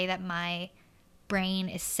is the way that my brain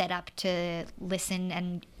is set up to listen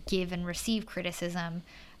and give and receive criticism,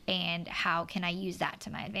 and how can I use that to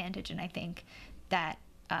my advantage? And I think that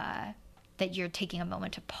that you're taking a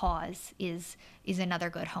moment to pause is another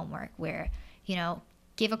good homework, where,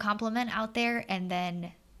 give a compliment out there and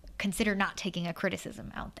then consider not taking a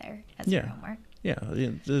criticism out there as your homework. Yeah,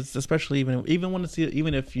 it's especially even when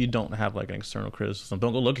even if you don't have like an external criticism,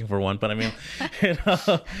 don't go looking for one. But I mean,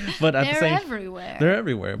 but at they're everywhere. They're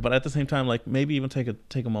everywhere. But at the same time, like, maybe even take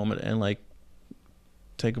a moment and like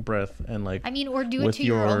take a breath and like, or do it to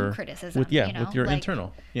your own criticism with your like,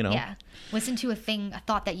 internal, listen to a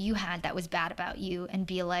thought that you had that was bad about you, and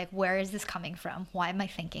be like, where is this coming from? Why am I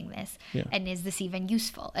thinking this? And is this even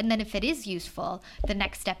useful? And then if it is useful, the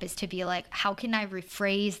next step is to be like, how can I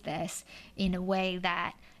rephrase this in a way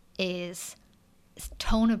that is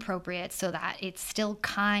tone appropriate, so that it's still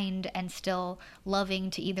kind and still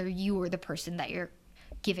loving to either you or the person that you're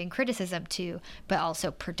giving criticism to, but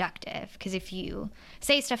also productive. Because if you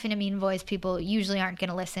say stuff in a mean voice, people usually aren't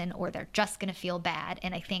going to listen, or they're just going to feel bad.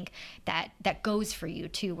 And I think that goes for you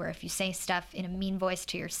too, where if you say stuff in a mean voice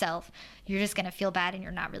to yourself, you're just going to feel bad, and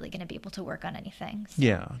you're not really going to be able to work on anything.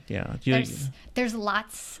 So there's a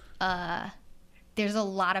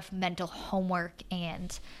lot of mental homework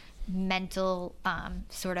and mental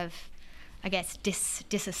sort of, I guess,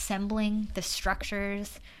 disassembling the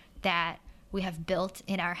structures that we have built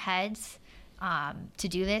in our heads to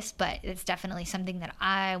do this. But it's definitely something that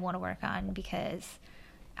I want to work on, because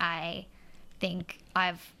I think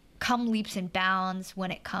I've come leaps and bounds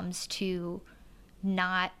when it comes to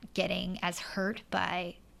not getting as hurt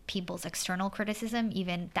by people's external criticism,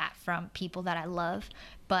 even that from people that I love.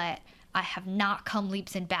 But I have not come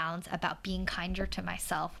leaps and bounds about being kinder to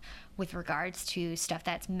myself with regards to stuff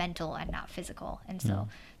that's mental and not physical. And so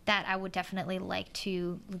that I would definitely like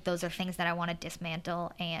to, those are things that I want to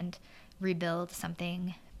dismantle and rebuild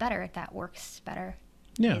something better that works better.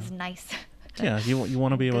 Is nice. You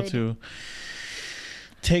want to be able to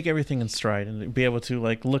take everything in stride and be able to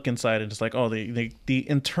like look inside and just like, oh, the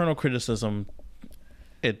internal criticism,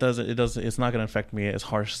 it's not going to affect me as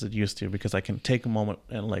harsh as it used to, because I can take a moment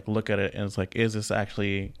and like look at it, and it's like, is this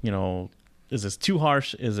actually, is this too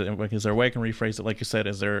harsh? Is there a way I can rephrase it? Like you said,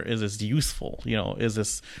 is this useful? Is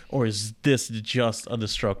this just a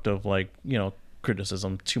destructive, like,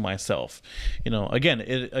 criticism to myself?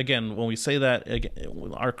 Again, when we say that,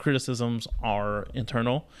 our criticisms are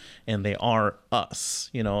internal and they are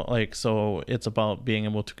us, so it's about being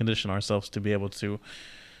able to condition ourselves to be able to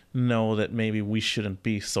know that maybe we shouldn't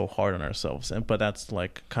be so hard on ourselves. But that's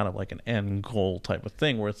like kind of like an end goal type of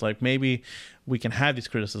thing, where it's like, maybe we can have these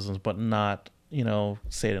criticisms but not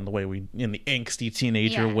say it in the way in the angsty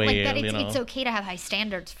teenager way. Like that it's okay to have high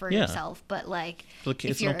standards for yourself, but like,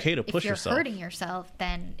 it's okay to push yourself. If you're hurting yourself,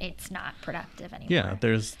 then it's not productive anymore. Yeah,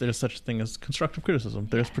 there's such a thing as constructive criticism.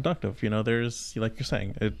 There's productive. There's, like you're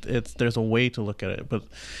saying, there's a way to look at it, but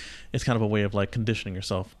it's kind of a way of like conditioning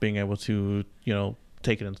yourself, being able to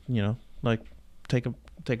take it in, like take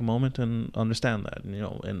a moment and understand that,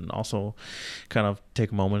 and also kind of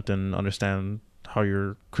take a moment and understand how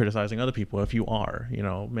you're criticizing other people. If you are,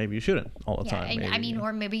 maybe you shouldn't all the time. Maybe.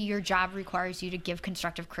 Or maybe your job requires you to give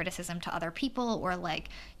constructive criticism to other people, or like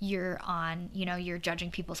you're judging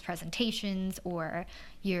people's presentations, or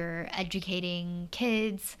you're educating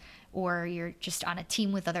kids, or you're just on a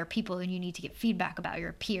team with other people and you need to get feedback about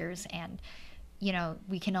your peers. And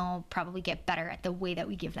we can all probably get better at the way that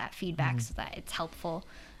we give that feedback so that it's helpful.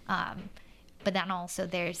 But then also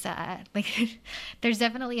there's there's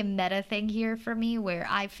definitely a meta thing here for me, where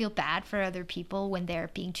I feel bad for other people when they're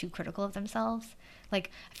being too critical of themselves.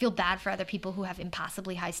 like, I feel bad for other people who have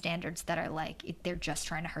impossibly high standards that are like, they're just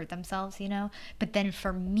trying to hurt themselves, you know? But then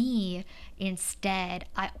for me, instead,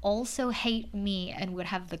 I also hate me and would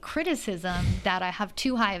have the criticism that I have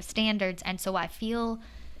too high of standards. And so I feel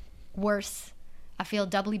worse. I feel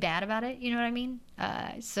doubly bad about it. You know what I mean?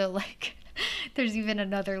 So like, there's even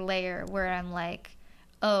another layer where I'm like,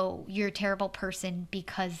 oh, you're a terrible person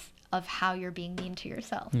because of how you're being mean to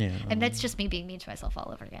yourself. Yeah. And that's just me being mean to myself all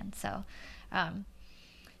over again. So,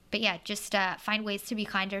 but yeah, just find ways to be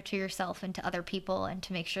kinder to yourself and to other people, and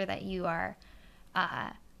to make sure that you are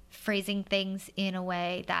phrasing things in a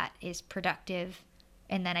way that is productive.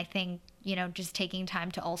 And then I think, you know, just taking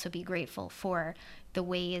time to also be grateful for the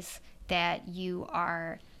ways that you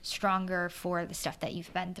are stronger for the stuff that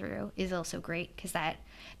you've been through is also great, because that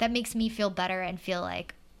makes me feel better and feel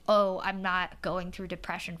like, oh, I'm not going through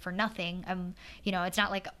depression for nothing. You know, it's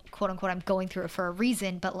not like, quote unquote, I'm going through it for a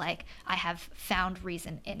reason, but like, I have found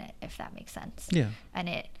reason in it, if that makes sense. Yeah.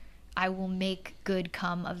 And I will make good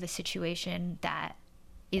come of the situation that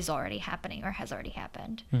is already happening or has already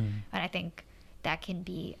happened. And I think that can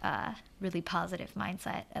be a really positive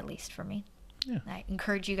mindset, at least for me. Yeah. I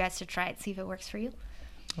encourage you guys to try it, see if it works for you.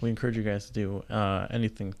 We encourage you guys to do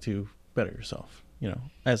anything to better yourself, you know,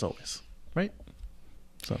 as always, right?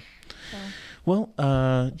 So. Well,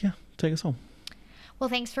 yeah, take us home. Well,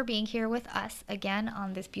 thanks for being here with us again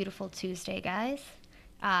on this beautiful Tuesday, guys.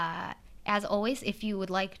 As always, if you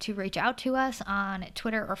would like to reach out to us on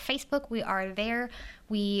Twitter or Facebook, we are there.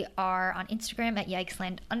 We are on Instagram at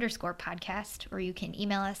yikesland_podcast, or you can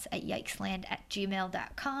email us at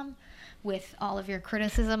yikesland@gmail.com with all of your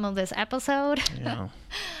criticism of this episode. Yeah.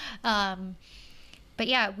 But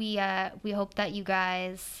yeah, we hope that you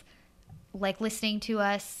guys like listening to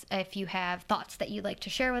us. If you have thoughts that you'd like to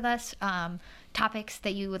share with us, topics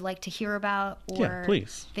that you would like to hear about, or yeah,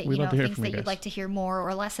 please. That, We'd you know, love to hear things from that you you'd guys. like to hear more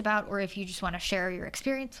or less about, or if you just want to share your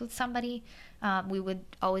experience with somebody, we would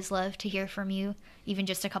always love to hear from you. Even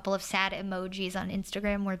just a couple of sad emojis on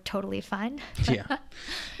Instagram, we're totally fine. Yeah.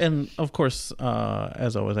 And of course,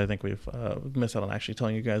 as always, I think we've missed out on actually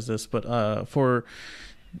telling you guys this, but for,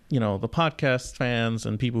 you know, the podcast fans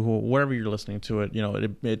and people who, wherever you're listening to it, you know,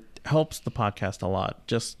 it helps the podcast a lot.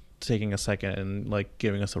 Just taking a second and like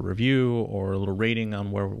giving us a review or a little rating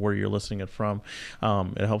on where you're listening it from.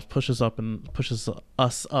 It helps pushes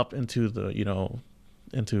us up into the, you know,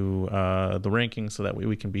 into the rankings, so that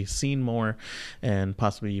we can be seen more and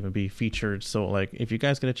possibly even be featured. So like, if you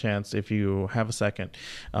guys get a chance, if you have a second,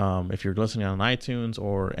 if you're listening on iTunes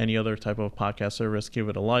or any other type of podcast service, give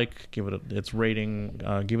it a like, give it its rating,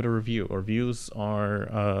 give it a review. Reviews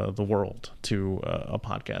are the world to a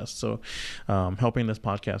podcast. So helping this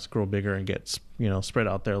podcast grow bigger and get, you know, spread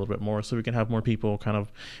out there a little bit more, so we can have more people kind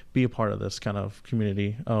of be a part of this kind of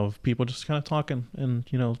community of people just kind of talking and,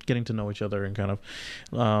 you know, getting to know each other and kind of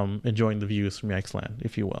enjoying the views from Yikesland,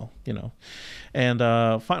 if you will, you know. And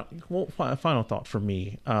final thought for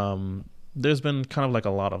me, there's been kind of like a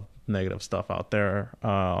lot of negative stuff out there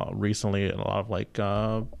recently, and a lot of like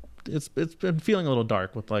it's been feeling a little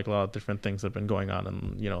dark with like a lot of different things that have been going on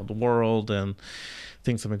in, you know, the world, and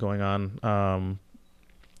things have been going on.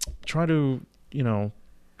 Try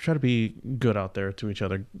to be good out there to each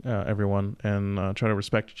other, everyone, and try to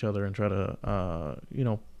respect each other, and try to, you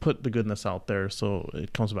know, put the goodness out there so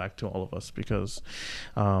it comes back to all of us, because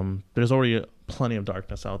there's already plenty of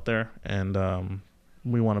darkness out there, and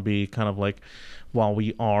we want to be kind of like, while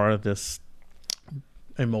we are this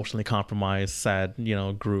emotionally compromised, sad, you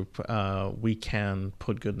know, group, we can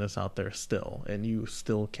put goodness out there still, and you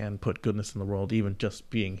still can put goodness in the world, even just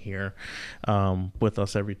being here with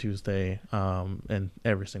us every Tuesday and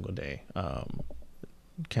every single day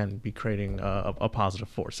can be creating a positive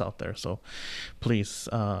force out there. So please,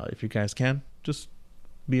 if you guys can, just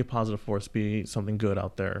be a positive force, be something good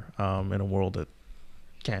out there in a world that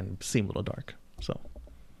can seem a little dark. So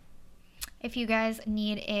if you guys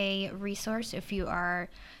need a resource, if you are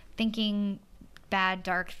thinking bad,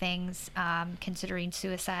 dark things, considering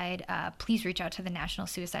suicide, please reach out to the National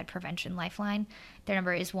Suicide Prevention Lifeline. Their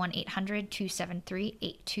number is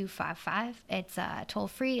 1-800-273-8255. It's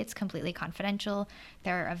toll-free. It's completely confidential.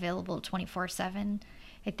 They're available 24/7.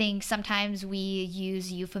 I think sometimes we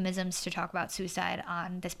use euphemisms to talk about suicide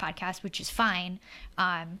on this podcast, which is fine.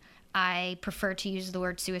 I prefer to use the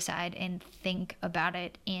word suicide and think about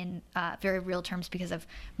it in very real terms because of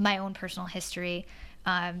my own personal history.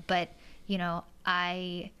 But, you know,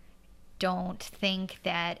 I don't think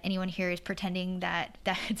that anyone here is pretending that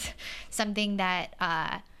that's something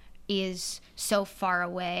that is so far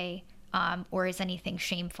away or is anything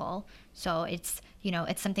shameful. So it's, you know,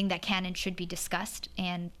 it's something that can and should be discussed.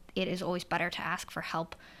 And it is always better to ask for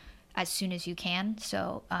help as soon as you can.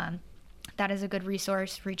 So that is a good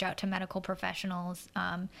resource. Reach out to medical professionals,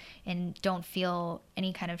 and don't feel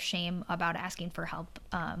any kind of shame about asking for help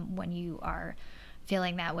when you are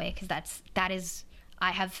feeling that way, because that is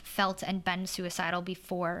I have felt and been suicidal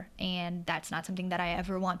before, and that's not something that I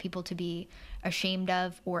ever want people to be ashamed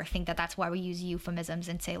of or think that that's why we use euphemisms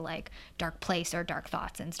and say like dark place or dark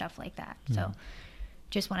thoughts and stuff like that. So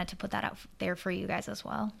just wanted to put that out there for you guys as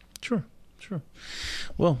well. Sure.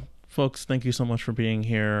 Well, folks, thank you so much for being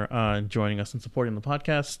here and joining us and supporting the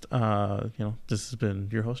podcast. This has been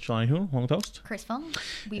your host, Jelani Hoon, Hong Toast. Chris Fung.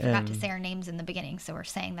 We forgot to say our names in the beginning, so we're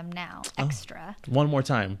saying them now. Extra. One more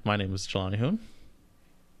time. My name is Jelani Hoon.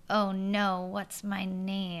 Oh no, what's my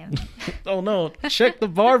name? Oh no, check the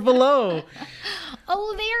bar below.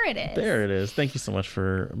 Oh, there it is. There it is. Thank you so much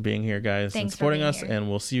for being here, guys, and supporting us. And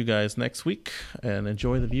we'll see you guys next week, and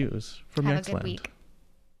enjoy the views from Have Yikesland. a good week.